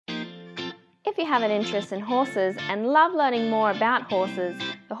If you have an interest in horses and love learning more about horses,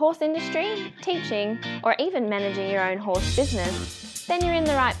 the horse industry, teaching, or even managing your own horse business, then you're in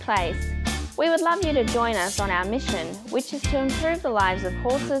the right place. We would love you to join us on our mission, which is to improve the lives of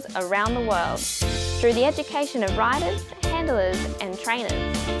horses around the world through the education of riders, handlers, and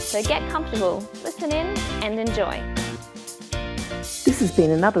trainers. So get comfortable, listen in, and enjoy. This has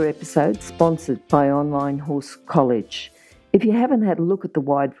been another episode sponsored by Online Horse College. If you haven't had a look at the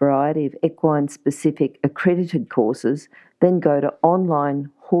wide variety of equine-specific accredited courses, then go to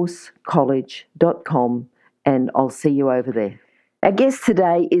onlinehorsecollege.com and I'll see you over there. Our guest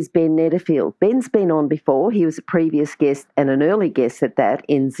today is Ben Netterfield. Ben's been on before. He was a previous guest and an early guest at that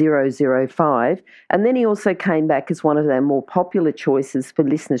in 005. And then he also came back as one of our more popular choices for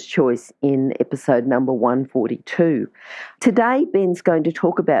Listener's Choice in episode number 142. Today, Ben's going to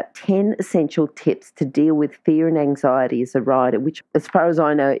talk about 10 essential tips to deal with fear and anxiety as a rider, which, as far as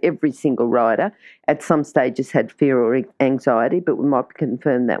I know, every single rider at some stage has had fear or anxiety, but we might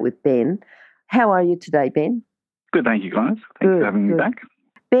confirm that with Ben. How are you today, Ben? Good, thank you, guys. Thanks for having me back.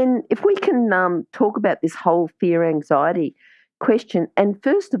 Ben, if we can talk about this whole fear-anxiety question, and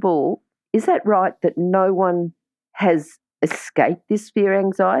first of all, is that right that no one has escaped this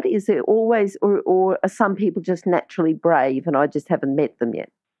fear-anxiety? Is there always, or are some people just naturally brave and I just haven't met them yet?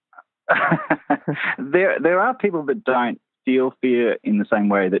 There are people that don't feel fear in the same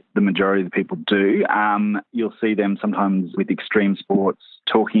way that the majority of the people do. You'll see them sometimes with extreme sports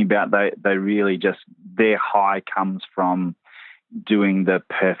talking about they really just, their high comes from doing the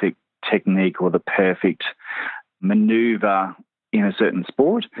perfect technique or the perfect maneuver in a certain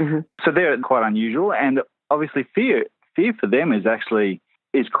sport. Mm-hmm. So they're quite unusual. And obviously fear for them is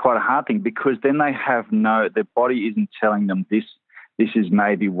quite a hard thing, because then they have their body isn't telling them this is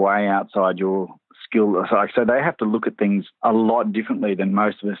maybe way outside your skill. So they have to look at things a lot differently than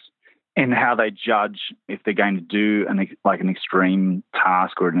most of us in how they judge if they're going to do an extreme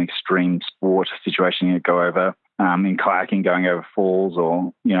task or an extreme sport situation. Go over in kayaking, going over falls,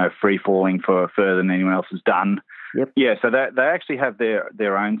 or free falling for further than anyone else has done. Yep. Yeah, so they actually have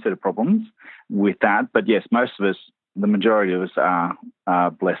their own set of problems with that. But yes, most of us, the majority of us,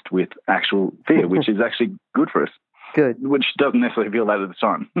 are blessed with actual fear, which is actually good for us. Good. Which doesn't necessarily feel that at the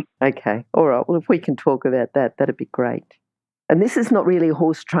time. Okay. All right. Well, if we can talk about that, that'd be great. And this is not really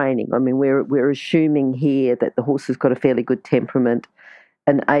horse training. I mean, we're assuming here that the horse has got a fairly good temperament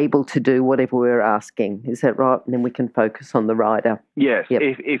and able to do whatever we're asking. Is that right? And then we can focus on the rider. Yes. Yep.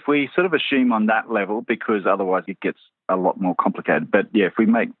 If we sort of assume on that level, because otherwise it gets a lot more complicated. But yeah, if we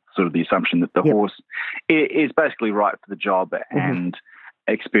make sort of the assumption that the horse is basically right for the job and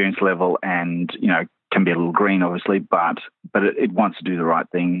experience level, and can be a little green, obviously, but it wants to do the right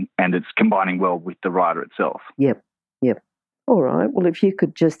thing, and it's combining well with the rider itself. Yep. All right. Well, if you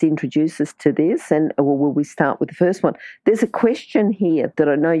could just introduce us to this, and will we start with the first one? There's a question here that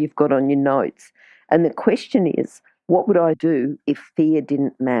I know you've got on your notes, and the question is, what would I do if fear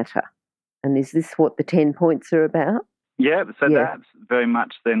didn't matter? And is this what the 10 points are about? Yeah, so that's very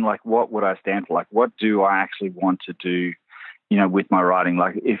much then like, what would I stand for? Like, what do I actually want to do, with my riding?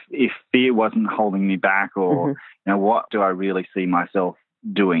 Like, if fear wasn't holding me back, or, what do I really see myself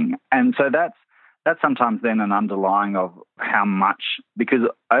doing? And so that's sometimes then an underlying of how much, because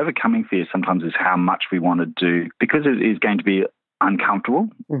overcoming fear sometimes is how much we want to do, because it is going to be uncomfortable.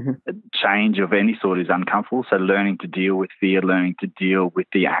 Mm-hmm. Change of any sort is uncomfortable. So learning to deal with fear, learning to deal with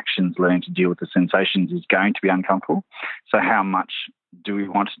the actions, learning to deal with the sensations is going to be uncomfortable. So how much do we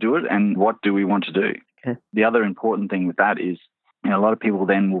want to do it, and what do we want to do? Okay. The other important thing with that is, a lot of people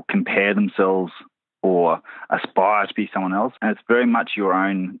then will compare themselves or aspire to be someone else, and it's very much your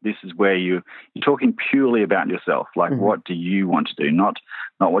own. This is where you're talking purely about yourself. Like, what do you want to do? Not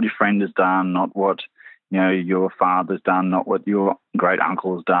what your friend has done, not what your father's done, not what your great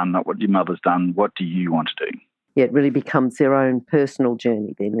uncle has done, not what your mother's done. What do you want to do? Yeah, it really becomes their own personal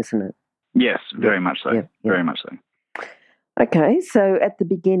journey then, isn't it? Yes, very much so. Yeah. Very much so. Okay, so at the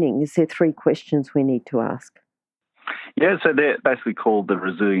beginning, is there 3 questions we need to ask? Yeah, so they're basically called the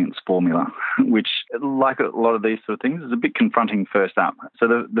resilience formula, which, like a lot of these sort of things, is a bit confronting first up. So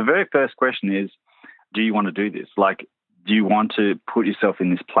the very first question is, do you want to do this? Like, do you want to put yourself in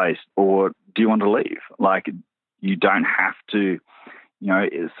this place, or do you want to leave? Like, you don't have to,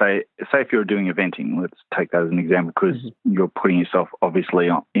 say if you're doing eventing, let's take that as an example, because you're putting yourself obviously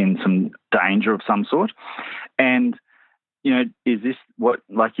in some danger of some sort. And is this what,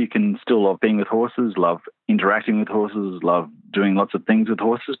 like, you can still love being with horses, love interacting with horses, love doing lots of things with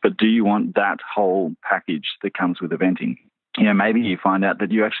horses, but do you want that whole package that comes with eventing? Maybe you find out that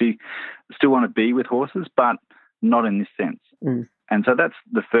you actually still want to be with horses, but not in this sense. And so that's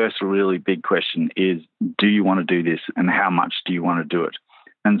the first really big question is, do you want to do this and how much do you want to do it?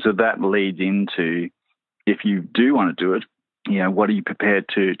 And so that leads into, if you do want to do it, what are you prepared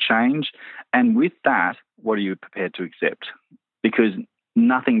to change? And with that, what are you prepared to accept? Because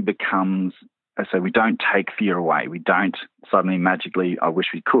nothing becomes, so we don't take fear away. We don't suddenly magically, I wish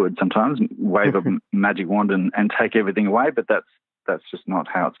we could sometimes, wave a magic wand and take everything away, but that's just not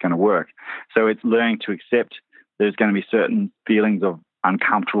how it's going to work. So it's learning to accept there's going to be certain feelings of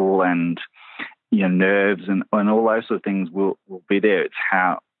uncomfortable and nerves and all those sort of things will be there. It's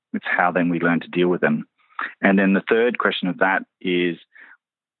how then we learn to deal with them. And then the third question of that is,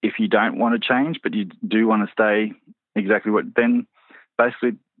 if you don't want to change, but you do want to stay exactly what, then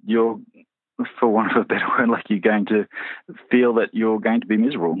basically you're, for want of a better word, like you're going to feel that you're going to be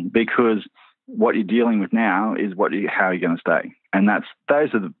miserable, because what you're dealing with now is how you're going to stay. And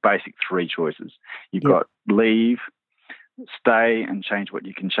those are the basic three choices. You've got leave, stay and change what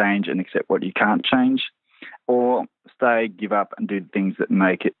you can change and accept what you can't change, or stay, give up and do the things that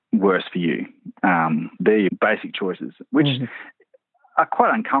make it worse for you. They're your basic choices, which are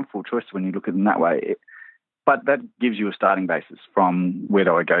quite uncomfortable choices when you look at them that way. But that gives you a starting basis from, where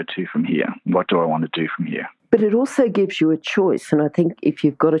do I go to from here? What do I want to do from here? But it also gives you a choice. And I think if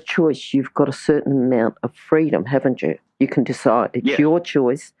you've got a choice, you've got a certain amount of freedom, haven't you? You can decide. It's your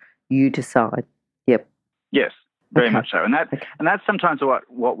choice. You decide. Yep. Yes, very much so. And that's sometimes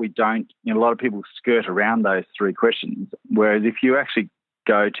what we don't, a lot of people skirt around those three questions. Whereas if you actually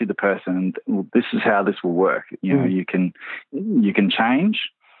go to the person, well, this is how this will work. You can change,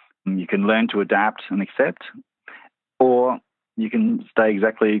 you can learn to adapt and accept, or you can stay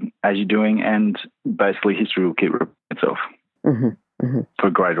exactly as you're doing, and basically history will keep repeating itself for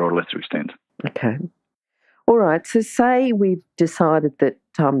a greater or lesser extent. Okay. All right. So say we've decided that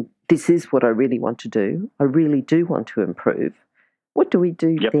this is what I really want to do. I really do want to improve. What do we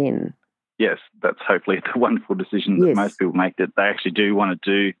do then? Yes, that's hopefully the wonderful decision that most people make, that they actually do want to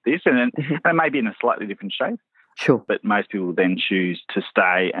do this, and it may be in a slightly different shape. Sure. But most people then choose to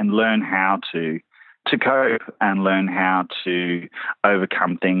stay and learn how to cope and learn how to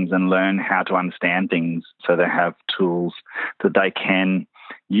overcome things and learn how to understand things, so they have tools that they can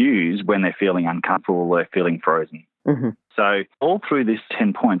use when they're feeling uncomfortable or they're feeling frozen. So all through this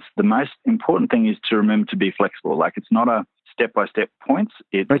 10 points, the most important thing is to remember to be flexible. Like, it's not a step-by-step points.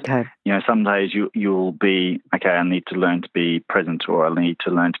 It's, some days you'll be, I need to learn to be present, or I need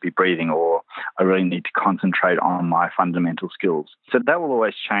to learn to be breathing, or I really need to concentrate on my fundamental skills. So that will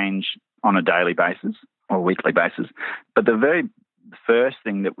always change on a daily basis or weekly basis. But the very first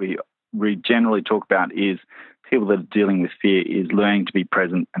thing that we generally talk about is people that are dealing with fear is learning to be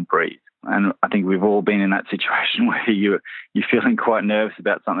present and breathe. And I think we've all been in that situation where you're feeling quite nervous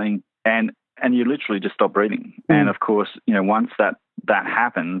about something and you literally just stop breathing. And of course, once that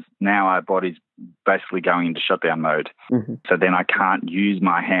happens, now our body's basically going into shutdown mode. So then I can't use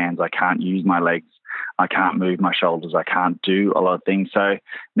my hands, I can't use my legs, I can't move my shoulders, I can't do a lot of things. So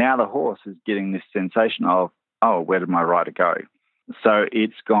now the horse is getting this sensation of, oh, where did my rider go? So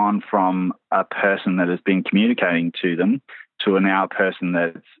it's gone from a person that has been communicating to them to now a person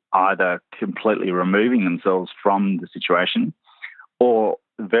that's either completely removing themselves from the situation, or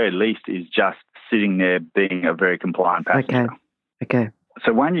at the very least is just sitting there being a very compliant passenger. Okay.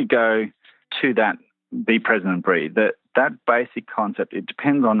 So when you go to that, be present and breathe, that basic concept, it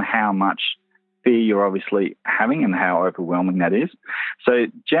depends on how much fear you're obviously having and how overwhelming that is. So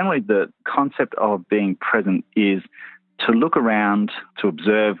generally the concept of being present is to look around, to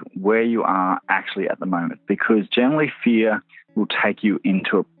observe where you are actually at the moment, because generally fear will take you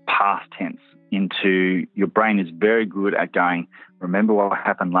into a past tense, into your brain is very good at going, remember what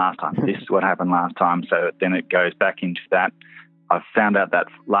happened last time, this is what happened last time, so then it goes back into that. I've found out that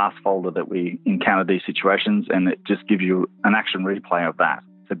last folder that we encountered these situations, and it just gives you an action replay of that.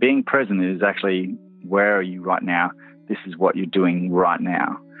 So being present is actually, where are you right now? This is what you're doing right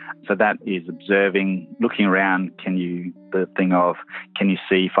now. So that is observing, looking around. Can you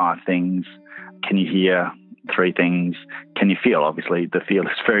see 5 things? Can you hear 3 things? Can you feel? Obviously, the feel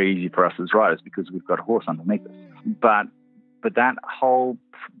is very easy for us as riders because we've got a horse underneath us. But that whole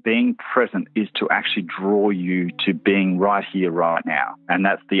being present is to actually draw you to being right here, right now. And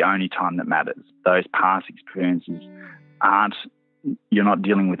that's the only time that matters. Those past experiences you're not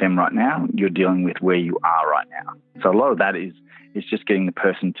dealing with them right now. You're dealing with where you are right now. So a lot of that is just getting the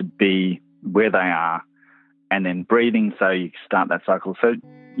person to be where they are and then breathing, so you start that cycle. So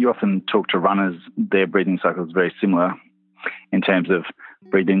you often talk to runners, their breathing cycle is very similar in terms of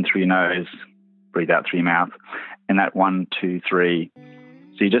breathe in through your nose, breathe out through your mouth, and that 1, 2, 3. So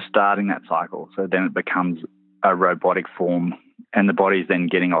you're just starting that cycle. So then it becomes a robotic form, and the body's then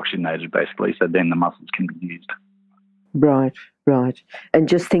getting oxygenated basically, so then the muscles can be used. Right, right. And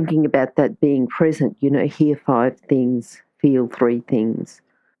just thinking about that being present, hear 5 things, feel 3 things.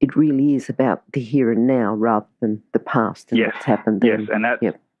 It really is about the here and now rather than the past and what's happened then. Yes, and that's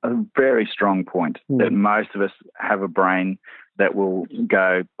a very strong point, that most of us have a brain that will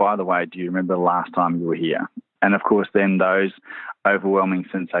go, by the way, do you remember the last time you were here? And, of course, then those overwhelming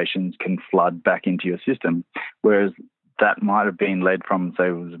sensations can flood back into your system, whereas that might have been led from, say,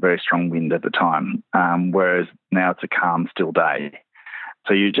 it was a very strong wind at the time, whereas now it's a calm, still day.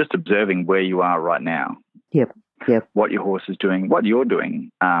 So you're just observing where you are right now. Yep. What your horse is doing, what you're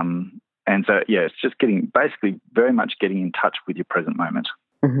doing. And so, it's just very much getting in touch with your present moment.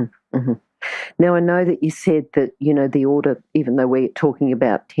 Mm-hmm, mm-hmm. Now, I know that you said that, the order, even though we're talking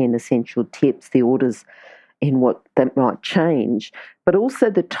about 10 essential tips, the orders in what that might change, but also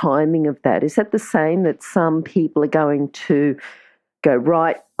the timing of that. Is that the same, that some people are going to go,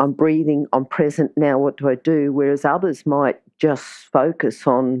 right, I'm breathing, I'm present, now what do I do? Whereas others might just focus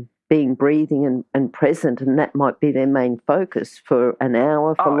on being breathing and present, and that might be their main focus for an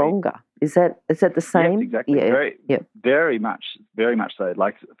hour, for longer. Is that the same? Yes, exactly. Very much so.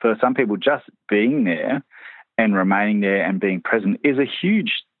 Like for some people, just being there and remaining there and being present is a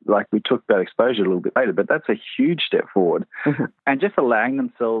huge, like we talked about exposure a little bit later, but that's a huge step forward. Mm-hmm. And just allowing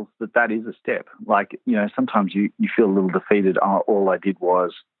themselves that is a step. Like, sometimes you feel a little defeated, all I did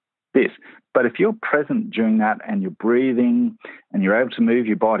was this. But if you're present during that and you're breathing and you're able to move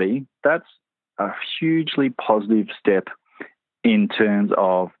your body, that's a hugely positive step in terms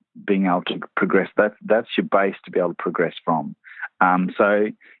of being able to progress. That's your base to be able to progress from. So,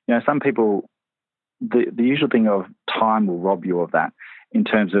 some people, the usual thing of time will rob you of that. In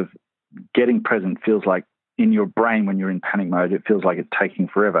terms of getting present feels like in your brain when you're in panic mode, it feels like it's taking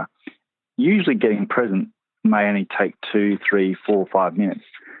forever. Usually getting present may only take 2, 3, 4, 5 minutes.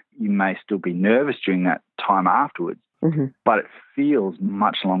 You may still be nervous during that time afterwards, but it feels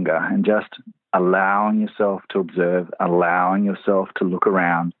much longer, and just allowing yourself to observe, allowing yourself to look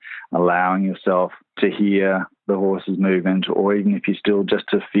around, allowing yourself to hear the horse's movement, or even if you still just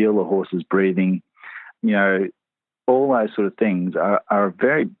to feel the horse's breathing, all those sort of things are a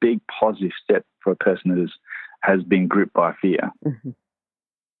very big positive step for a person that has been gripped by fear. Mm-hmm.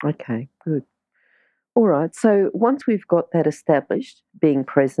 Okay, good. All right, so once we've got that established, being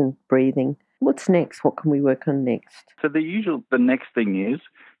present, breathing, what's next? What can we work on next? So the next thing is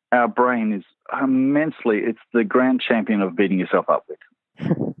our brain is it's the grand champion of beating yourself up with.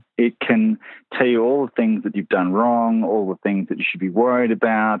 It can tell you all the things that you've done wrong, all the things that you should be worried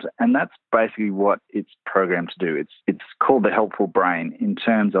about, and that's basically what it's programmed to do. It's called the helpful brain in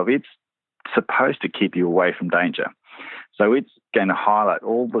terms of it's supposed to keep you away from danger. So it's going to highlight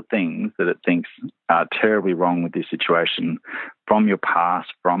all the things that it thinks are terribly wrong with this situation from your past,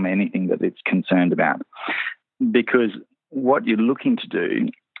 from anything that it's concerned about. Because what you're looking to do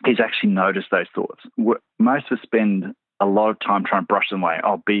is actually notice those thoughts. Most of us spend a lot of time trying to brush them away.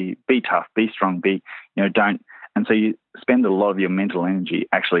 Oh, be tough, be strong, don't. And so you spend a lot of your mental energy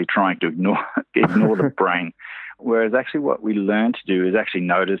actually trying to ignore the brain. Whereas actually what we learn to do is actually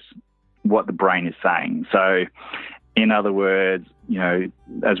notice what the brain is saying. So in other words,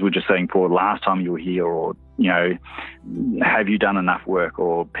 as we were just saying before, last time you were here, or, have you done enough work,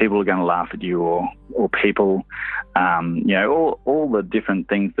 or people are going to laugh at you, or people, all the different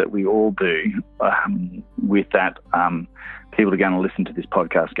things that we all do with that. People are going to listen to this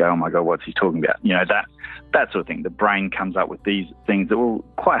podcast, go, oh my God, what's he talking about? That sort of thing. The brain comes up with these things that will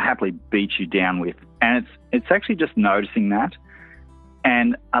quite happily beat you down with. And it's actually just noticing that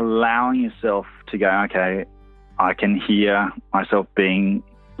and allowing yourself to go, okay, I can hear myself being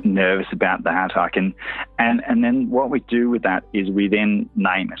nervous about that. And then what we do with that is we then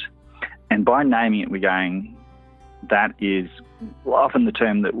name it. And by naming it, we're going, that is often the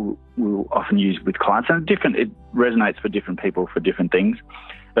term that we'll often use with clients. And it resonates for different people for different things.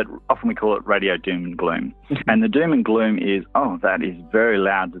 But often we call it radio doom and gloom. And the doom and gloom is, oh, that is very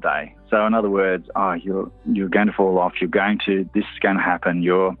loud today. So in other words, oh, you're going to fall off. This is going to happen.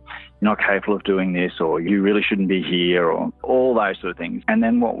 You're not capable of doing this, or you really shouldn't be here, or all those sort of things. And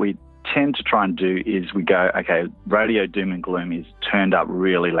then what we tend to try and do is we go, okay, radio doom and gloom is turned up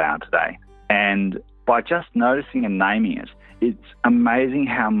really loud today. And by just noticing and naming it, it's amazing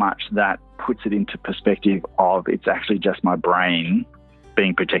how much that puts it into perspective of it's actually just my brain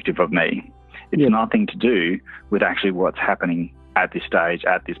being protective of me. It's nothing to do with actually what's happening at this stage,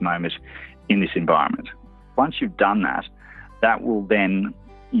 at this moment, in this environment. Once you've done that, that will then,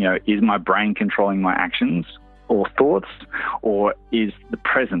 is my brain controlling my actions, or thoughts, or is the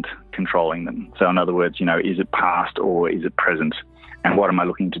present controlling them? So in other words, is it past or is it present? And what am I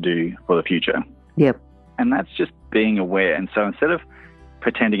looking to do for the future? Yep. And that's just being aware. And so instead of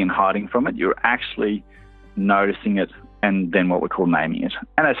pretending and hiding from it, you're actually noticing it and then what we call naming it.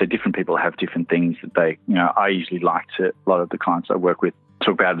 And as I said, different people have different things that they, I usually like to, a lot of the clients I work with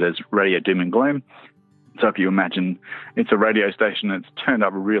talk about it as radio doom and gloom. So if you imagine it's a radio station that's turned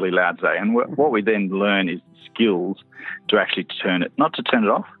up really loud today, and what we then learn is skills to actually turn it, not to turn it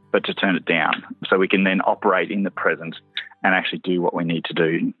off, but to turn it down, so we can then operate in the present and actually do what we need to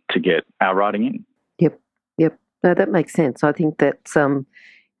do to get our writing in. Yep. No, that makes sense. I think that's, and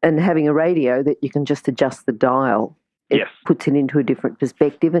having a radio that you can just adjust the dial, it puts it into a different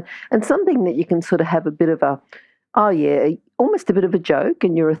perspective, and something that you can sort of have a bit of a, almost a bit of a joke,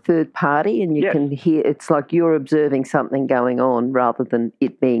 and you're a third party and you can hear, it's like you're observing something going on rather than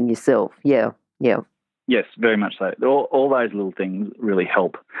it being yourself. Yeah. Yes, very much so. All those little things really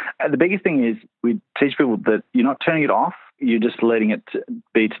help. The biggest thing is we teach people that you're not turning it off, you're just letting it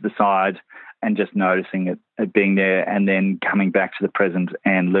be to the side and just noticing it being there, and then coming back to the present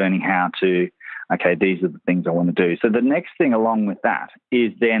and learning how to, okay, these are the things I want to do. So the next thing along with that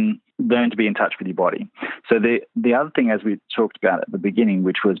is then learn to be in touch with your body. So the other thing, as we talked about at the beginning,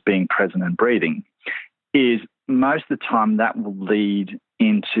 which was being present and breathing, is most of the time that will lead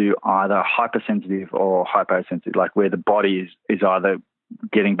into either hypersensitive or hyposensitive, like where the body is either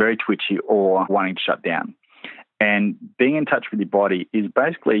getting very twitchy or wanting to shut down. And being in touch with your body is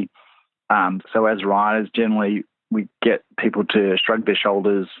basically, so as riders, generally we get people to shrug their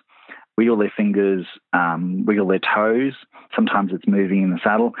shoulders, wiggle their fingers, wiggle their toes. Sometimes it's moving in the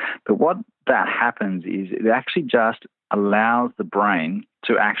saddle. But what that happens is it actually just allows the brain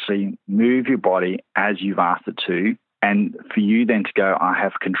to actually move your body as you've asked it to, and for you then to go, I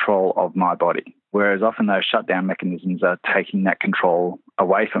have control of my body. Whereas often those shutdown mechanisms are taking that control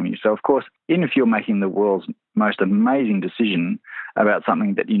away from you. So, of course, even if you're making the world's most amazing decision about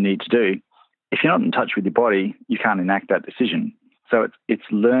something that you need to do, if you're not in touch with your body, you can't enact that decision. So it's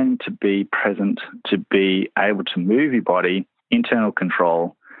learning to be present, to be able to move your body, internal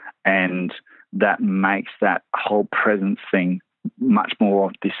control, and that makes that whole presence thing much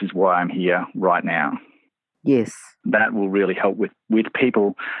more, this is why I'm here right now. Yes. That will really help with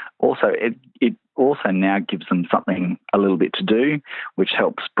people. Also, it also now gives them something a little bit to do, which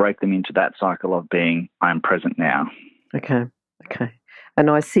helps break them into that cycle of being, I'm present now. Okay. And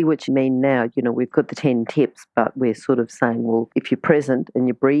I see what you mean now. We've got the 10 tips, but we're sort of saying, well, if you're present and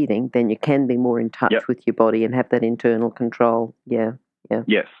you're breathing, then you can be more in touch with your body and have that internal control. Yeah.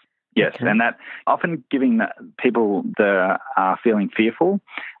 Yes. Okay. And that often giving people that are feeling fearful,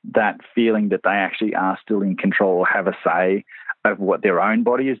 that feeling that they actually are still in control or have a say of what their own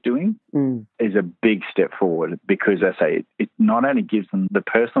body is doing is a big step forward, because, as I say, it not only gives them the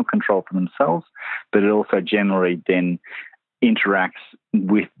personal control for themselves, but it also generally then interacts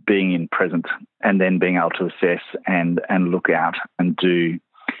with being in present and then being able to assess and look out and do,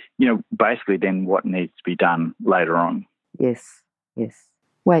 basically then what needs to be done later on. Yes.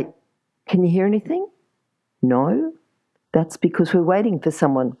 Wait, can you hear anything? No? That's because we're waiting for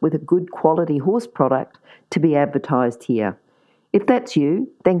someone with a good quality horse product to be advertised here. If that's you,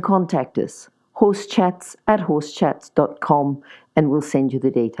 then contact us, horsechats@horsechats.com, and we'll send you the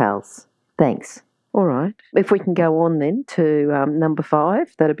details. Thanks. All right. If we can go on then to number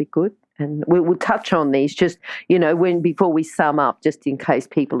 5, that'd be good. And we'll touch on these just, before we sum up, just in case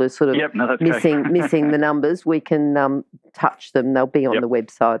people are sort of missing the numbers, we can touch them. They'll be on the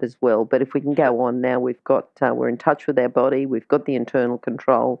website as well. But if we can go on now, we've got, we're in touch with our body, we've got the internal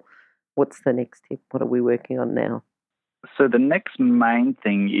control. What's the next tip? What are we working on now? So the next main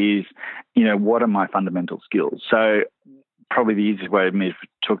thing is, what are my fundamental skills? So probably the easiest way for me to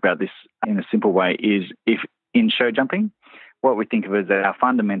talk about this in a simple way is if in show jumping, what we think of as our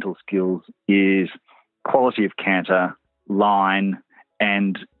fundamental skills is quality of canter, line,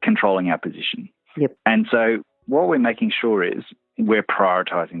 and controlling our position. Yep. And so what we're making sure is we're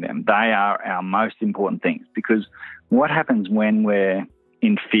prioritising them. They are our most important things, because what happens when we're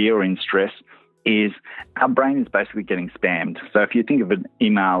in fear or in stress is our brain is basically getting spammed. So if you think of an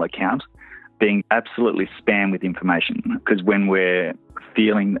email account being absolutely spammed with information, because when we're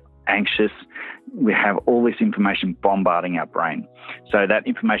feeling anxious, we have all this information bombarding our brain. So that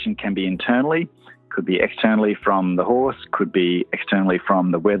information can be internally, could be externally from the horse, could be externally from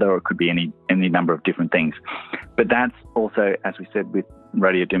the weather, or it could be any number of different things. But that's also, as we said, with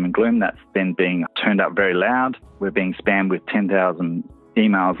radio doom and gloom, that's then being turned up very loud. We're being spammed with 10,000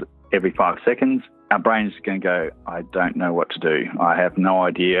 emails every 5 seconds, our brain is going to go, I don't know what to do. I have no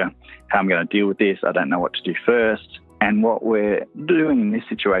idea how I'm going to deal with this. I don't know what to do first. And what we're doing in this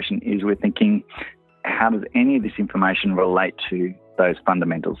situation is we're thinking, how does any of this information relate to those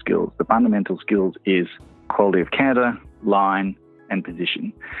fundamental skills? The fundamental skills is quality of canter, line, and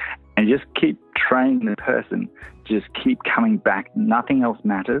position. And just keep training the person, just keep coming back. Nothing else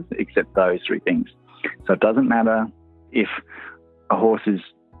matters except those 3 things. So it doesn't matter if a horse is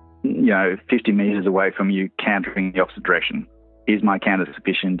 50 metres away from you cantering the opposite direction. Is my canter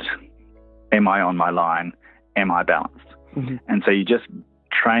sufficient? Am I on my line? Am I balanced? Mm-hmm. And so you just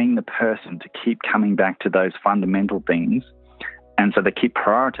train the person to keep coming back to those fundamental things. And so they keep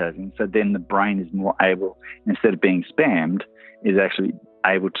prioritizing. So then the brain is more able, instead of being spammed, is actually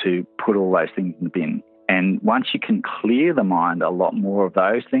able to put all those things in the bin. And once you can clear the mind a lot more of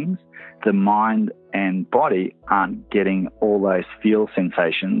those things, the mind and body aren't getting all those feel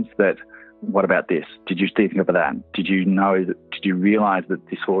sensations that, what about this? Did you think about that? Did you realize that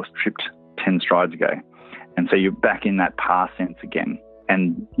this horse tripped 10 strides ago? And so you're back in that past sense again.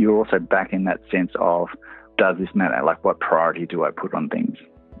 And you're also back in that sense of, does this matter? Like, what priority do I put on things?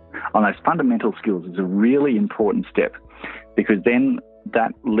 On those fundamental skills is a really important step, because then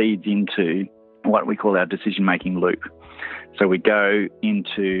that leads into what we call our decision-making loop. So we go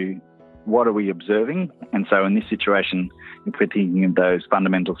into, what are we observing? And so in this situation, if we're thinking of those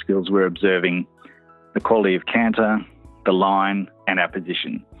fundamental skills, we're observing the quality of canter, the line, and our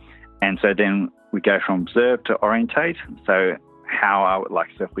position. And so then we go from observe to orientate. So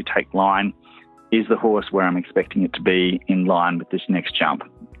so if we take line, is the horse where I'm expecting it to be in line with this next jump?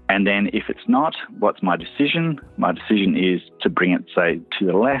 And then if it's not, what's my decision? My decision is to bring it, say, to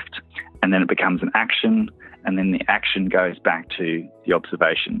the left, and then it becomes an action, and then the action goes back to the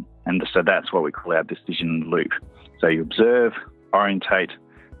observation. And so that's what we call our decision loop. So you observe, orientate,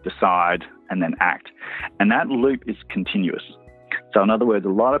 decide, and then act. And that loop is continuous. So in other words, a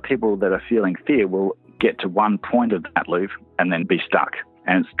lot of people that are feeling fear will get to one point of that loop and then be stuck.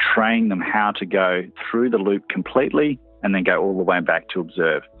 And it's training them how to go through the loop completely and then go all the way back to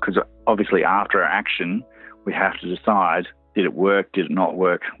observe. Because obviously after our action, we have to decide, did it work? Did it not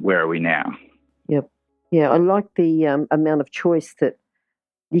work? Where are we now? Yep. Yeah, I like the amount of choice that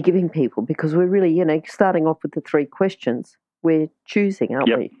you're giving people, because we're really, starting off with the 3 questions. We're choosing,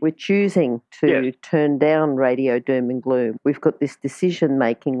 aren't we? We're choosing to turn down radio doom and gloom. We've got this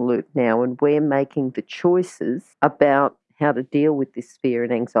decision-making loop now, and we're making the choices about how to deal with this fear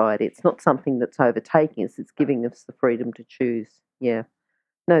and anxiety. It's not something that's overtaking us. It's giving us the freedom to choose. Yeah.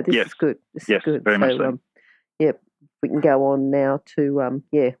 No, this is good. This is good. Very much so. We can go on now to,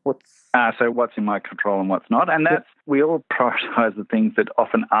 So what's in my control and what's not. And that's, we all prioritise the things that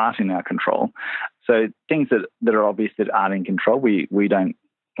often aren't in our control. So things that are obvious that aren't in control, we don't,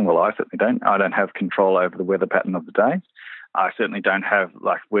 well, I certainly don't. I don't have control over the weather pattern of the day. I certainly don't have,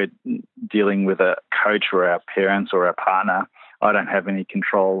 we're dealing with a coach or our parents or our partner. I don't have any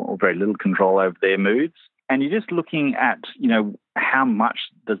control or very little control over their moods. And you're just looking at, how much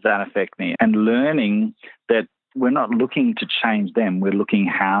does that affect me? And learning that we're not looking to change them. We're looking,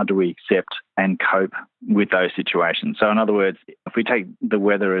 how do we accept and cope with those situations? So in other words, if we take the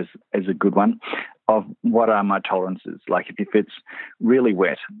weather as a good one, of what are my tolerances? Like if it's really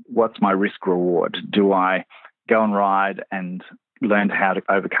wet, what's my risk reward? Do I go and ride and learn how to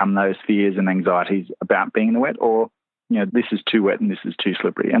overcome those fears and anxieties about being in the wet, or this is too wet and this is too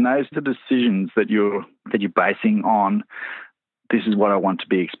slippery? And those are decisions that you're basing on, this is what I want to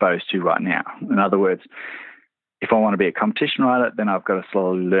be exposed to right now. In other words, if I want to be a competition rider, then I've got to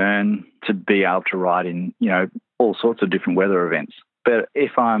slowly learn to be able to ride in, all sorts of different weather events. But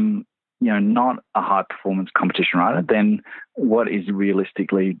if I'm, not a high performance competition rider, then what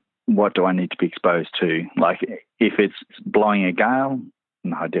do I need to be exposed to? Like if it's blowing a gale,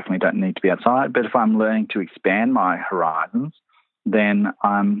 no, I definitely don't need to be outside. But if I'm learning to expand my horizons, then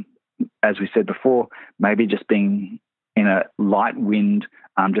I'm, as we said before, maybe just being in a light wind,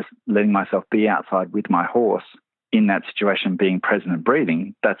 I'm just letting myself be outside with my horse in that situation, being present and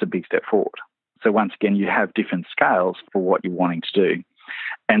breathing. That's a big step forward. So once again, you have different scales for what you're wanting to do.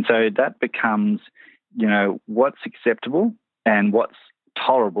 And so that becomes, what's acceptable and what's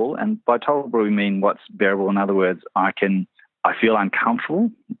tolerable. And by tolerable, we mean what's bearable. In other words, I feel uncomfortable,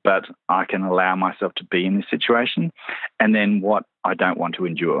 but I can allow myself to be in this situation. And then what I don't want to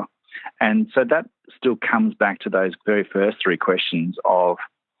endure. And so that still comes back to those very first 3 questions of,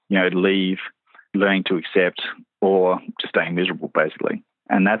 leave, learning to accept, or just staying miserable, basically.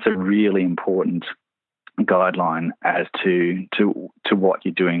 And that's a really important guideline as to what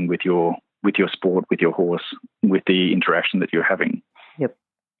you're doing with your sport, with your horse, with the interaction that you're having.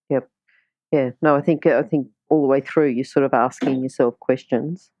 Yep. Yeah. No, I think all the way through you're sort of asking yourself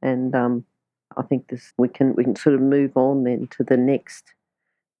questions, and I think we can sort of move on then to the next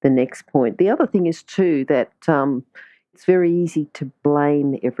point. The other thing is too that it's very easy to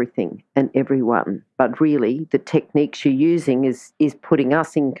blame everything and everyone, but really the techniques you're using is putting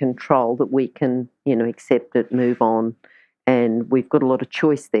us in control, that we can, accept it, move on, and we've got a lot of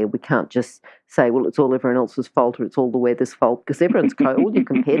choice there. We can't just say, well, it's all everyone else's fault or it's all the weather's fault, because everyone's all your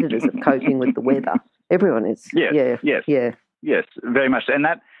competitors are coping with the weather. Everyone is. Yes, yes, very much. And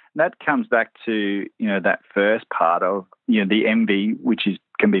that comes back to, that first part of, the envy, which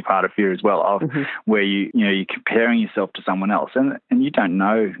can be part of fear as well, of where you're comparing yourself to someone else, and you don't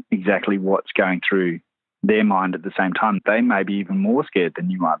know exactly what's going through their mind at the same time. They may be even more scared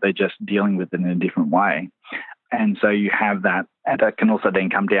than you are. They're just dealing with it in a different way. And so you have that, and that can also then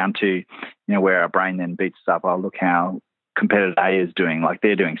come down to, where our brain then beats us up. Oh, look how competitor A is doing. Like,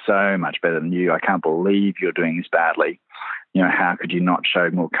 they're doing so much better than you. I can't believe you're doing this badly. How could you not show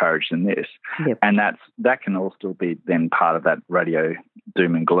more courage than this? Yep. And that can all still be then part of that radio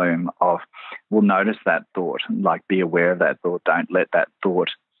doom and gloom of, well, notice that thought, like, be aware of that thought. Don't let that thought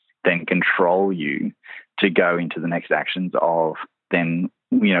then control you to go into the next actions of then,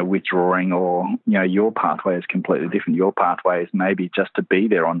 withdrawing, or, your pathway is completely different. Your pathway is maybe just to be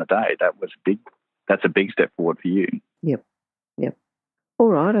there on the day. That's a big step forward for you. Yep. All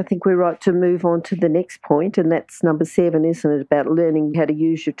right, I think we're right to move on to the next point, and that's number 7, isn't it? About learning how to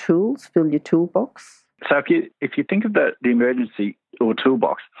use your tools, fill your toolbox. So if you think of the emergency or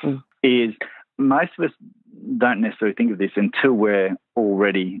toolbox, is most of us don't necessarily think of this until we're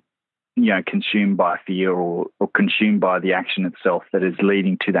already, consumed by fear or consumed by the action itself that is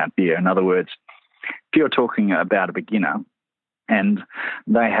leading to that fear. In other words, if you're talking about a beginner and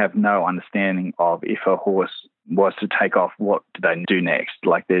they have no understanding of, if a horse was to take off, what do they do next?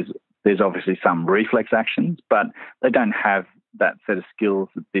 Like, there's obviously some reflex actions, but they don't have that set of skills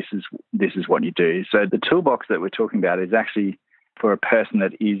that this is what you do. So the toolbox that we're talking about is actually for a person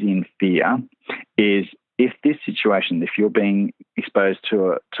that is in fear, is if this situation, if you're being exposed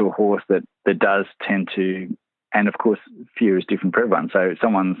to a horse that does tend to, and of course fear is different for everyone. So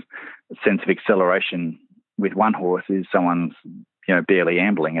someone's sense of acceleration with one horse is someone's barely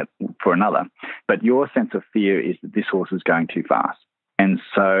ambling it for another. But your sense of fear is that this horse is going too fast. And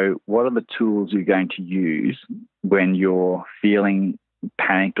so what are the tools you're going to use when you're feeling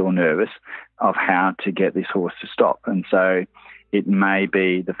panicked or nervous of how to get this horse to stop? And so it may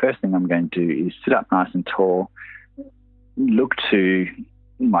be, the first thing I'm going to do is sit up nice and tall, look to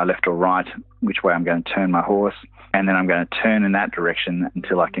my left or right, which way I'm going to turn my horse, and then I'm going to turn in that direction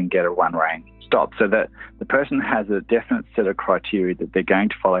until I can get a one-rein stop, so that the person has a definite set of criteria that they're going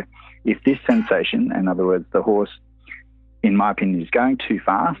to follow. If this sensation, in other words, the horse, in my opinion, is going too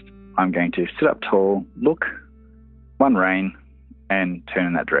fast, I'm going to sit up tall, look, one rein, and turn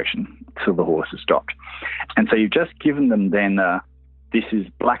in that direction until the horse has stopped. And so you've just given them then, this is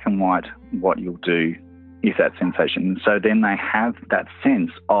black and white what you'll do if that sensation. So then they have that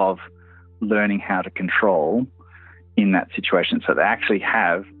sense of learning how to control in that situation. So they actually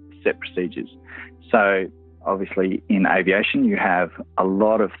have set procedures. So obviously in aviation, you have a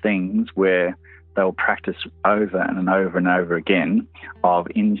lot of things where they'll practice over and over and over again of,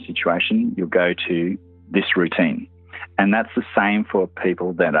 in this situation, you'll go to this routine. And that's the same for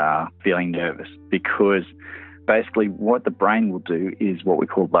people that are feeling nervous, because basically what the brain will do is what we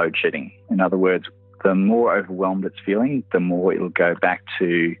call load shedding. In other words, the more overwhelmed it's feeling, the more it'll go back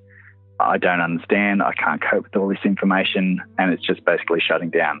to, I don't understand, I can't cope with all this information, and it's just basically shutting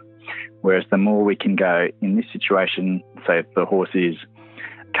down. Whereas the more we can go, in this situation, say if the horse is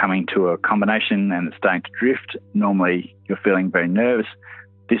coming to a combination and it's starting to drift, normally you're feeling very nervous,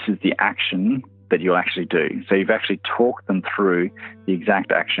 this is the action that you'll actually do. So you've actually talked them through the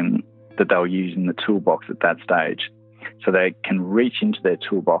exact action that they'll use in the toolbox at that stage. So they can reach into their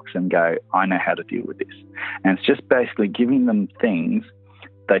toolbox and go, I know how to deal with this. And it's just basically giving them things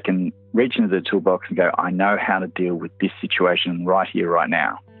they can reach into the toolbox and go, I know how to deal with this situation right here, right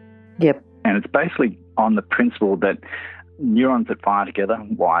now. Yep. And it's basically on the principle that neurons that fire together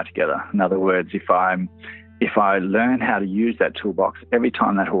wire together. In other words, if I learn how to use that toolbox, every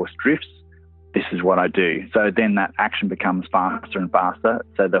time that horse drifts, this is what I do. So then that action becomes faster and faster.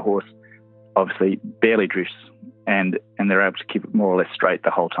 So the horse obviously barely drifts, and they're able to keep it more or less straight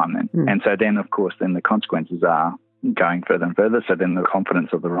the whole time then. And so then, of course, then the consequences are going further and further. So then the confidence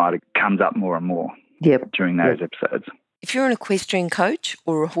of the rider comes up more and more during those episodes. If you're an equestrian coach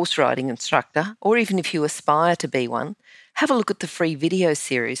or a horse riding instructor, or even if you aspire to be one, have a look at the free video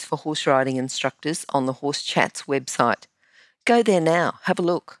series for horse riding instructors on the Horse Chats website. Go there now, have a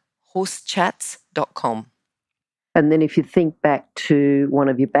look, horsechats.com. And then if you think back to one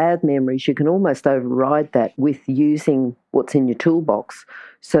of your bad memories, you can almost override that with using what's in your toolbox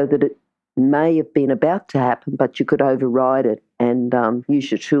so that it may have been about to happen, but you could override it and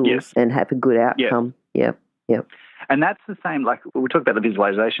use your tools and have a good outcome. Yep. And that's the same, like we talk about the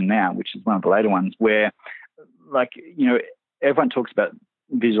visualization now, which is one of the later ones where, like, you know, everyone talks about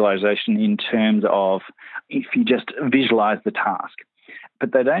visualization in terms of if you just visualize the task,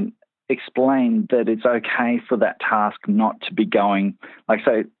 but they don't explain that it's okay for that task not to be going. Like,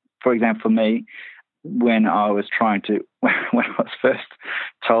 so, for example, for me, when I was first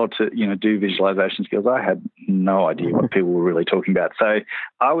told to, you know, do visualization skills, I had no idea what people were really talking about. So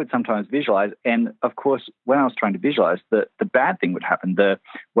I would sometimes visualize, and of course, when I was trying to visualize, the bad thing would happen.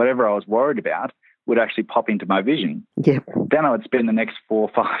 Whatever I was worried about would actually pop into my vision. Yep. Then I would spend the next 4,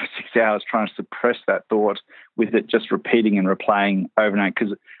 5, 6 hours trying to suppress that thought with it just repeating and replaying over and over,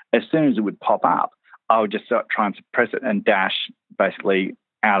 because as soon as it would pop up, I would just start trying to suppress it and dash basically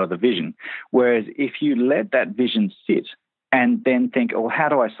out of the vision. Whereas if you let that vision sit and then think, oh, how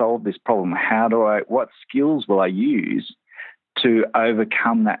do I solve this problem? What skills will I use to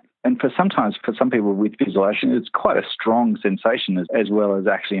overcome that? And for some people with visualization, it's quite a strong sensation as well as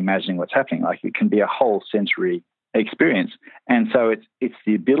actually imagining what's happening. Like, it can be a whole sensory experience. And so it's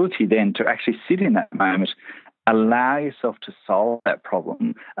the ability then to actually sit in that moment, allow yourself to solve that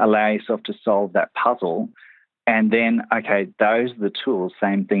problem, allow yourself to solve that puzzle, and then, okay, those are the tools,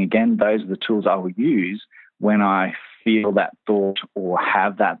 same thing again, those are the tools I will use when I feel that thought or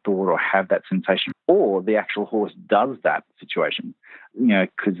have that sensation, or the actual horse does that situation, you know,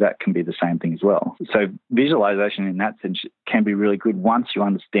 because that can be the same thing as well. So visualization in that sense can be really good once you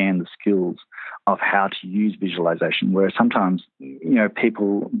understand the skills of how to use visualization, where sometimes, you know,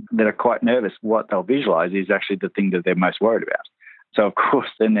 people that are quite nervous, what they'll visualize is actually the thing that they're most worried about. So, of course,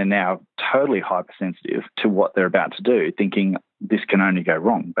 then they're now totally hypersensitive to what they're about to do, thinking this can only go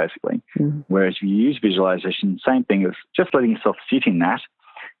wrong, basically. Mm. Whereas if you use visualization, same thing as just letting yourself sit in that,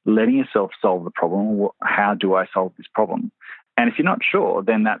 letting yourself solve the problem. How do I solve this problem? And if you're not sure,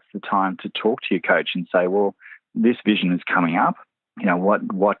 then that's the time to talk to your coach and say, well, this vision is coming up. You know,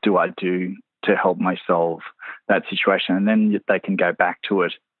 what do I do to help me solve that situation? And then they can go back to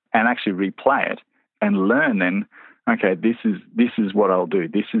it and actually replay it and learn then, okay, this is what I'll do.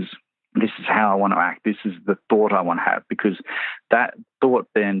 This is how I want to act. This is the thought I want to have, because that thought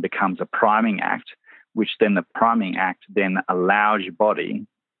then becomes a priming act, which then the priming act then allows your body,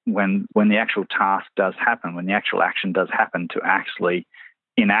 when the actual task does happen, when the actual action does happen, to actually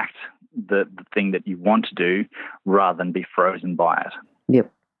enact the thing that you want to do rather than be frozen by it.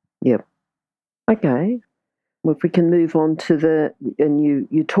 Yep. Okay. Well, if we can move on to and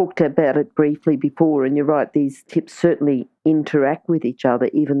you talked about it briefly before, and you're right, these tips certainly interact with each other,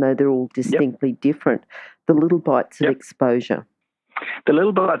 even though they're all distinctly different. The little bites of exposure. The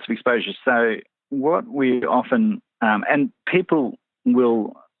little bites of exposure. So what we often, and people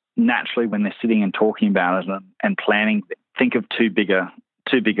will naturally, when they're sitting and talking about it and planning, think of too big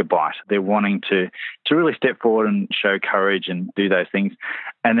a bite. They're wanting to really step forward and show courage and do those things.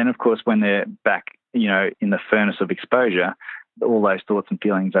 And then, of course, when they're back, you know, in the furnace of exposure, all those thoughts and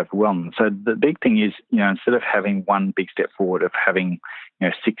feelings overwhelm them. So the big thing is, you know, instead of having one big step forward, of having, you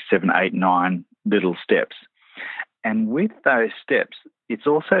know, 6, 7, 8, 9 little steps. And with those steps, it's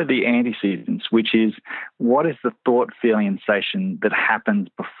also the antecedents, which is what is the thought, feeling, and sensation that happens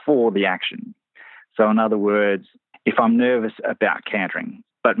before the action. So in other words, if I'm nervous about cantering,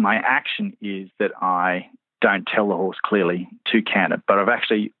 but my action is that I don't tell the horse clearly to canter, but I've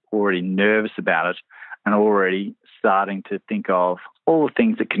actually already nervous about it and already starting to think of all the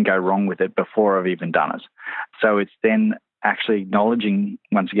things that can go wrong with it before I've even done it. So it's then actually acknowledging,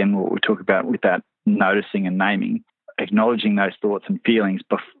 once again, what we talk about with that noticing and naming, acknowledging those thoughts and feelings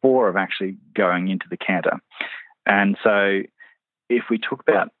before of actually going into the canter. And so if we talk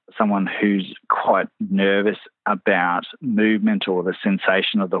about someone who's quite nervous about movement or the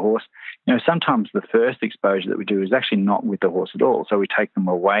sensation of the horse, you know, sometimes the first exposure that we do is actually not with the horse at all. So we take them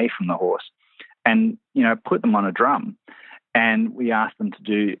away from the horse and, you know, put them on a drum, and we ask them to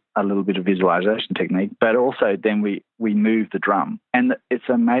do a little bit of visualization technique, but also then we move the drum. And it's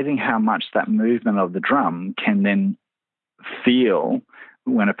amazing how much that movement of the drum can then feel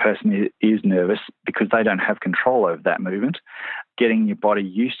when a person is nervous, because they don't have control over that movement, getting your body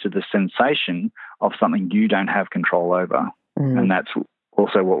used to the sensation of something you don't have control over. Mm. And that's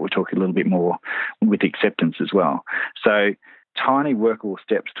also what we're talking a little bit more with acceptance as well. So tiny workable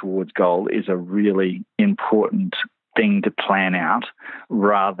steps towards goal is a really important thing to plan out,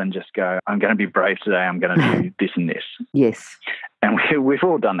 rather than just go, I'm going to be brave today, I'm going to do this and this. Yes. And we've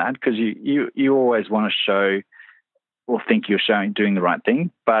all done that because you always want to show or think you're doing the right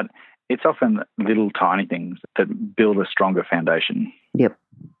thing, but it's often little tiny things that build a stronger foundation. Yep.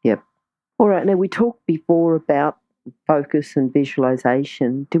 All right, now we talked before about focus and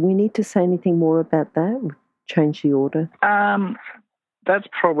visualization. Do we need to say anything more about that? Change the order? That's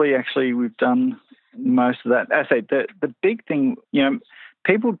probably actually, we've done most of that. As I say, the big thing,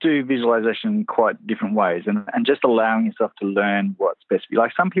 people do visualization in quite different ways, and just allowing yourself to learn what's best for you.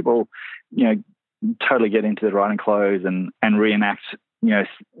 Like some people, totally get into the riding clothes and reenact,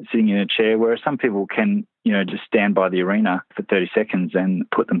 sitting in a chair, whereas some people can, just stand by the arena for 30 seconds and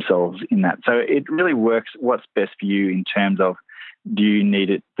put themselves in that. So it really works what's best for you in terms of, do you need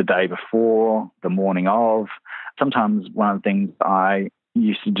it the day before, the morning of? Sometimes one of the things I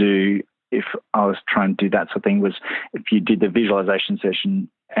used to do if I was trying to do that sort of thing was if you did the visualization session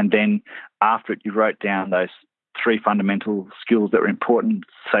and then after it you wrote down those 3 fundamental skills that were important,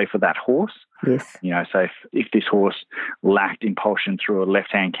 say, for that horse. Yes. So if this horse lacked impulsion through a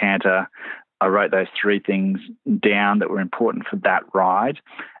left-hand canter, I wrote those 3 things down that were important for that ride.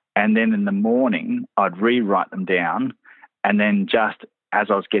 And then in the morning, I'd rewrite them down. And then just as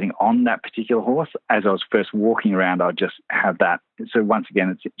I was getting on that particular horse, as I was first walking around, I'd just have that. So once again,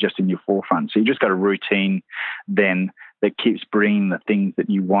 it's just in your forefront. So you just got a routine then that keeps bringing the things that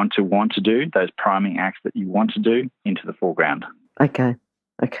you want to do, those priming acts that you want to do, into the foreground. Okay.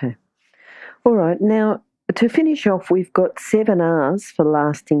 All right. Now, to finish off, we've got 7 R's for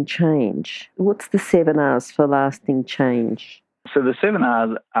lasting change. What's the 7 R's for lasting change? So the 7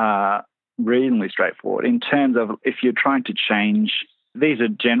 R's are reasonably straightforward in terms of if you're trying to change. These are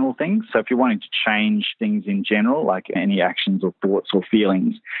general things. So if you're wanting to change things in general, like any actions or thoughts or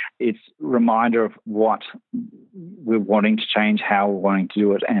feelings, it's a reminder of what we're wanting to change, how we're wanting to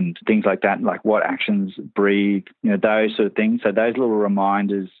do it, and things like that, like what actions breathe, those sort of things. So those little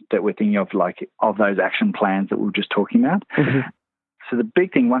reminders that we're thinking of, like of those action plans that we were just talking about. Mm-hmm. So the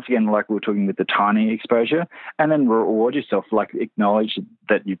big thing, once again, like we were talking with the tiny exposure, and then reward yourself, like acknowledge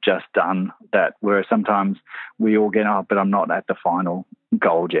that you've just done that, where sometimes we all get, but I'm not at the final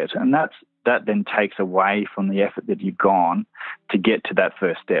goal yet. And that then takes away from the effort that you've gone to get to that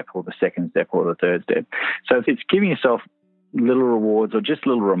first step or the second step or the third step. So if it's giving yourself little rewards or just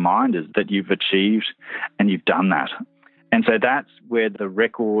little reminders that you've achieved and you've done that. And so that's where the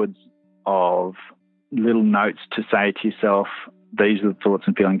records of little notes to say to yourself, these are the thoughts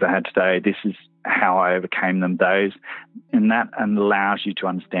and feelings I had today. This is how I overcame them. And that allows you to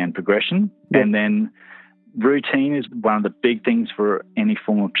understand progression. Yep. And then routine is one of the big things for any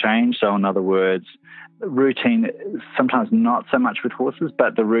form of change. So in other words, routine, sometimes not so much with horses,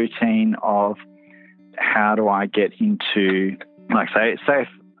 but the routine of how do I get into, like say if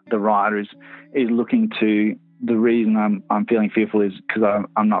the rider is looking to, the reason I'm feeling fearful is because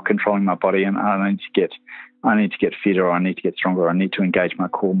I'm not controlling my body and I need to get fitter, or I need to get stronger, or I need to engage my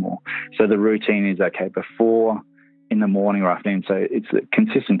core more. So the routine is, okay, before, in the morning or afternoon, so it's a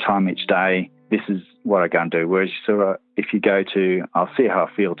consistent time each day, this is what I go and do. Whereas if you go to, I'll see how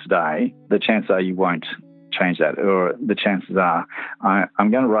I feel today, the chances are you won't change that, or the chances are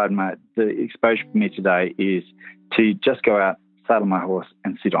I'm going to ride the exposure for me today is to just go out, saddle my horse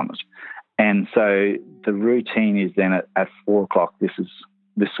and sit on it. And so the routine is then at 4 o'clock, this is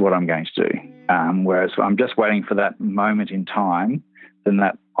what I'm going to do. Whereas I'm just waiting for that moment in time, then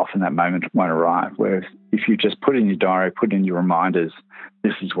often that moment won't arrive. Whereas if you just put in your diary, put in your reminders,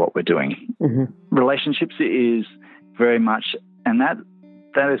 this is what we're doing. Mm-hmm. Relationships is very much, and that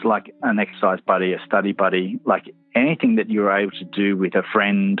is like an exercise buddy, a study buddy, like anything that you're able to do with a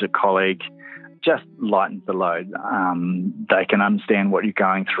friend, a colleague, just lightens the load. They can understand what you're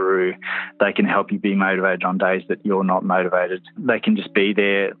going through. They can help you be motivated on days that you're not motivated. They can just be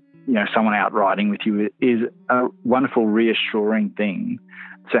there. Someone out riding with you is a wonderful, reassuring thing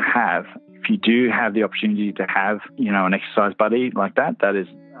to have. If you do have the opportunity to have, an exercise buddy like that, that is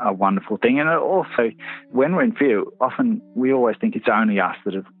a wonderful thing. And also, when we're in fear, often we always think it's only us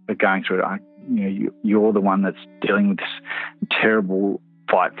that are going through it. You're the one that's dealing with this terrible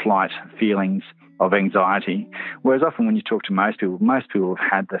fight-flight feelings of anxiety. Whereas often when you talk to most people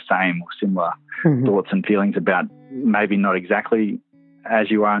have had the same or similar thoughts and feelings about, maybe not exactly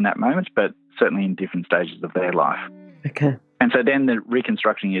as you are in that moment, but certainly in different stages of their life. Okay. And so then the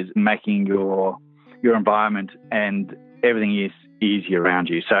reconstructing is making your environment and everything is easy around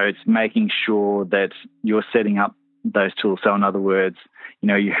you. So it's making sure that you're setting up those tools. So in other words,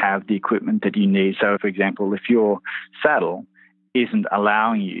 you have the equipment that you need. So for example, if your saddle isn't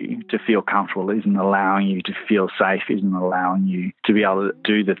allowing you to feel comfortable, isn't allowing you to feel safe, isn't allowing you to be able to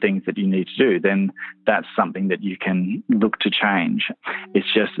do the things that you need to do, then that's something that you can look to change.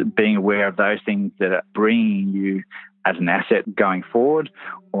 It's just being aware of those things that are bringing you as an asset going forward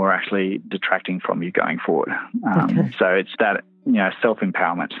or actually detracting from you going forward. So it's that,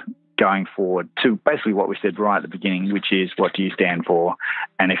 self-empowerment going forward to basically what we said right at the beginning, which is what do you stand for?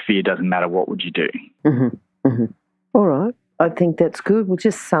 And if fear doesn't matter, what would you do? Mm-hmm. Mm-hmm. All right. I think that's good. We'll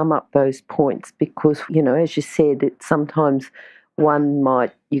just sum up those points because, as you said, sometimes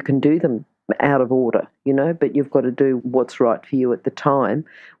you can do them out of order, but you've got to do what's right for you at the time.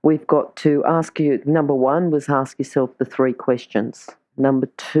 We've got to ask you, number one was ask yourself the 3 questions. Number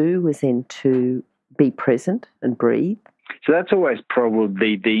 2 was then to be present and breathe. So that's always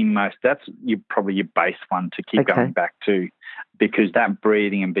probably that's probably your base one to keep going back to, because that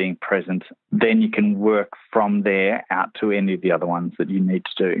breathing and being present, then you can work from there out to any of the other ones that you need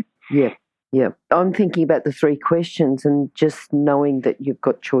to do. Yeah. I'm thinking about the 3 questions and just knowing that you've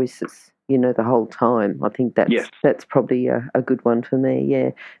got choices, the whole time. I think that's probably a good one for me, yeah.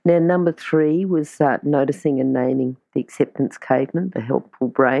 Now, number 3 was noticing and naming the acceptance caveman, the helpful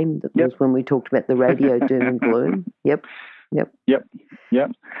brain. That was when we talked about the radio doom and gloom. Yep.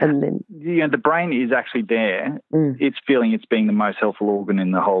 And then the brain is actually there. It's feeling it's being the most helpful organ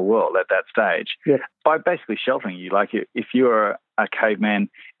in the whole world at that stage. By basically sheltering you. Like if you're a caveman,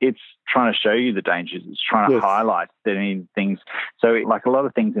 it's trying to show you the dangers. It's trying to highlight any things. So like a lot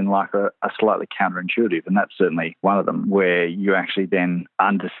of things in life are slightly counterintuitive, and that's certainly one of them, where you actually then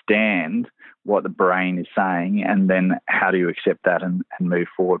understand what the brain is saying and then how do you accept that and move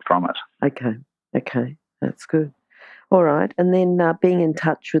forward from it. Okay. That's good. All right. And then being in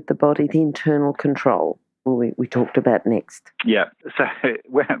touch with the body, the internal control, we talked about next. Yeah. So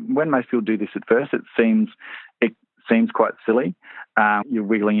when most people do this at first, it seems quite silly. You're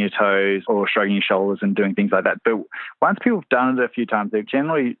wiggling your toes or shrugging your shoulders and doing things like that. But once people have done it a few times, they're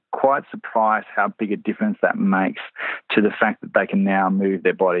generally quite surprised how big a difference that makes to the fact that they can now move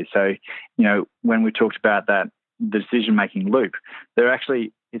their body. So, when we talked about that decision-making loop,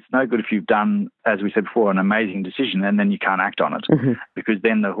 it's no good if you've done, as we said before, an amazing decision and then you can't act on it because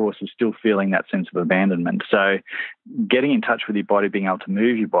then the horse is still feeling that sense of abandonment. So getting in touch with your body, being able to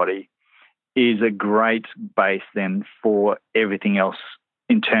move your body is a great base then for everything else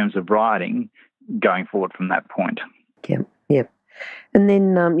in terms of riding going forward from that point. Yep. And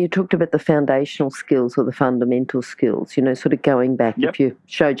then you talked about the foundational skills or the fundamental skills, sort of going back if you're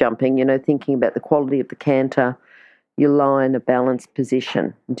show jumping, thinking about the quality of the canter, your line, a balanced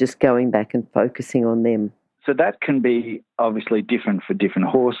position, and just going back and focusing on them. So that can be obviously different for different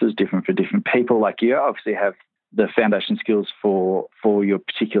horses, different for different people. Like you obviously have the foundation skills for your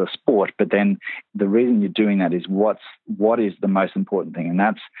particular sport, but then the reason you're doing that is what is the most important thing, and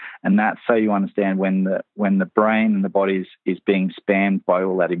that's so you understand when the brain and the body is being spammed by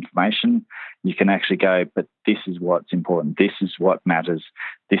all that information, you can actually go, but this is what's important, this is what matters,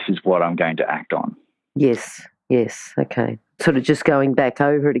 this is what I'm going to act on. Yes, okay. Sort of just going back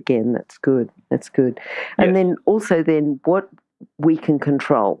over it again, that's good. And then also what we can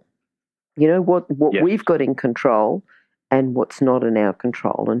control. What we've got in control and what's not in our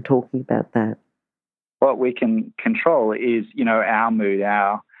control, and talking about that. What we can control is, our mood,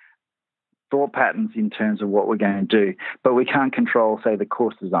 our thought patterns in terms of what we're going to do. But we can't control, say, the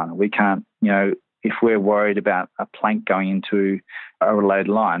course designer. We can't, if we're worried about a plank going into a related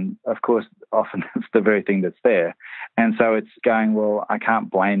line, of course, often it's the very thing that's there. And so it's going, well, I can't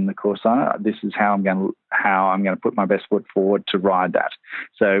blame the course designer. This is how I'm going to put my best foot forward to ride that.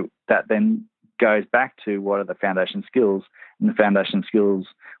 So that then goes back to what are the foundation skills. And the foundation skills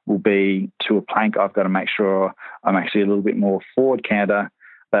will be to a plank, I've got to make sure I'm actually a little bit more forward canter,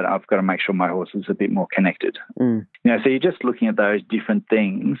 but I've got to make sure my horse is a bit more connected. So you're just looking at those different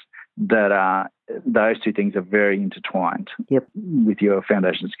things that those two things are very intertwined with your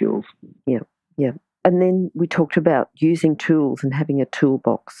foundation skills. Yep. And then we talked about using tools and having a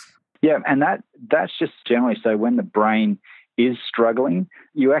toolbox. Yeah, and that's just generally so when the brain is struggling,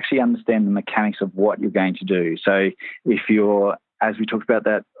 you actually understand the mechanics of what you're going to do. So if you're, as we talked about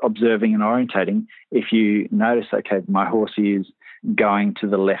that, observing and orientating, if you notice, okay, my horse is going to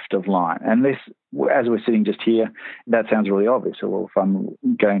the left of line. And this, as we're sitting just here, that sounds really obvious. So, well, if I'm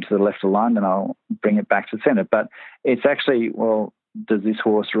going to the left of line, then I'll bring it back to the centre. But it's actually, well, does this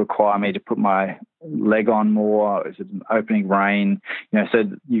horse require me to put my leg on more? Is it an opening rein? So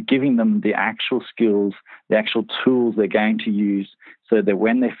you're giving them the actual skills, the actual tools they're going to use so that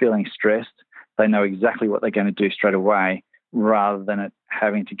when they're feeling stressed, they know exactly what they're going to do straight away rather than it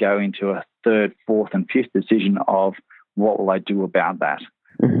having to go into a third, fourth and fifth decision of what will I do about that?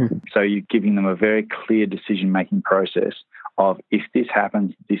 Mm-hmm. So you're giving them a very clear decision-making process of, if this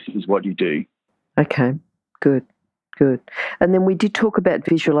happens, this is what you do. Okay, good. And then we did talk about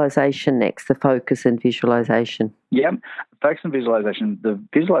visualization next, the focus and visualization. Yeah, focus and visualization. The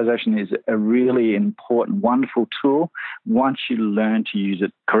visualization is a really important, wonderful tool once you learn to use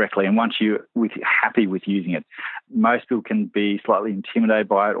it correctly and once you're happy with using it. Most people can be slightly intimidated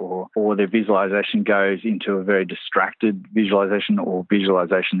by it, or their visualization goes into a very distracted visualization, or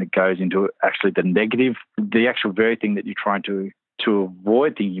visualization that goes into actually the negative. The actual very thing that you're trying to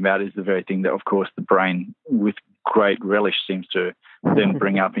avoid thinking about is the very thing that, of course, the brain with great relish seems to then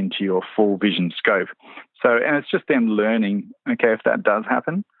bring up into your full vision scope. So, and it's just them learning, okay, if that does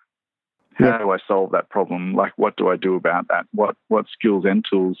happen, how do I solve that problem? Like, what do I do about that? What skills and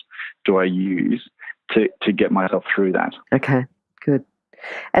tools do I use to get myself through that? Okay, good.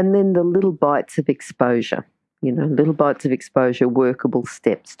 And then the little bites of exposure, workable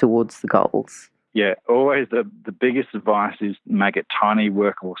steps towards the goals. Yeah, always the biggest advice is make it tiny,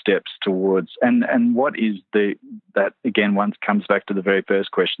 workable steps towards, and what is that again, once comes back to the very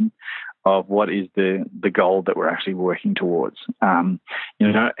first question of what is the goal that we're actually working towards. And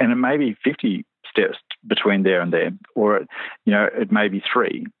it may be 50 steps between there and there, or, it may be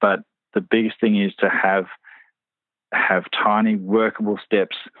 3, but the biggest thing is to have tiny, workable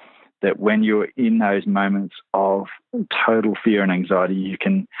steps that when you're in those moments of total fear and anxiety, you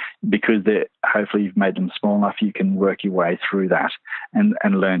can, because hopefully you've made them small enough, you can work your way through that and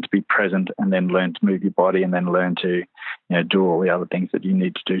learn to be present, and then learn to move your body, and then learn to, do all the other things that you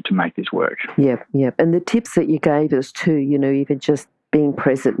need to do to make this work. Yep. And the tips that you gave us too, even just being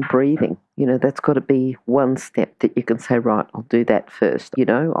present and breathing, that's got to be one step that you can say, right, I'll do that first.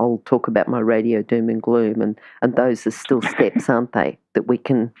 I'll talk about my radio doom and gloom, and those are still steps, aren't they, that we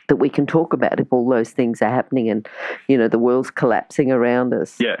can talk about if all those things are happening and, the world's collapsing around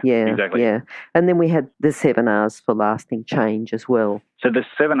us. Yeah, exactly. Yeah. And then we had the 7 R's for lasting change as well. So the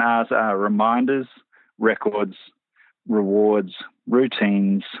 7 R's are reminders, records, rewards,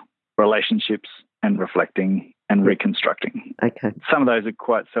 routines, relationships, and reflecting and reconstructing. Okay. Some of those are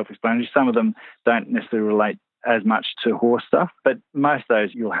quite self-explanatory. Some of them don't necessarily relate as much to horse stuff, but most of those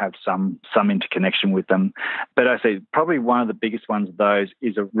you'll have some interconnection with them. But I say probably one of the biggest ones of those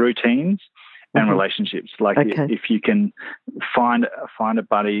is routines and relationships. Like if you can find a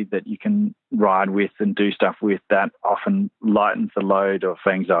buddy that you can ride with and do stuff with, that often lightens the load of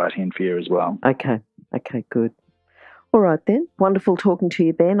anxiety and fear as well. Okay, good. All right then. Wonderful talking to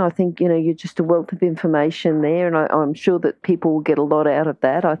you, Ben. I think, you're just a wealth of information there, and I'm sure that people will get a lot out of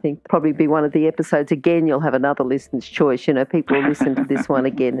that. I think probably be one of the episodes, again, you'll have another listener's choice. People will listen to this one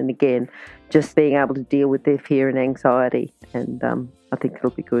again and again, just being able to deal with their fear and anxiety, and I think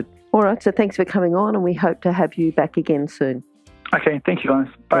it'll be good. All right, so thanks for coming on, and we hope to have you back again soon. Okay, thank you guys.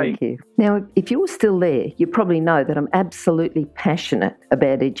 Bye. Thank you. Now, if you're still there, you probably know that I'm absolutely passionate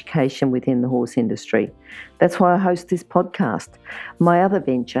about education within the horse industry. That's why I host this podcast. My other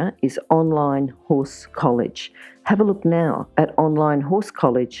venture is Online Horse College. Have a look now at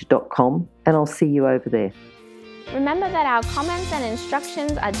onlinehorsecollege.com, and I'll see you over there. Remember that our comments and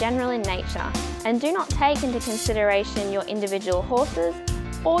instructions are general in nature and do not take into consideration your individual horses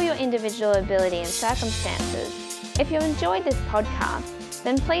or your individual ability and circumstances. If you enjoyed this podcast,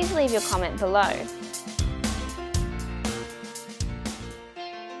 then please leave your comment below.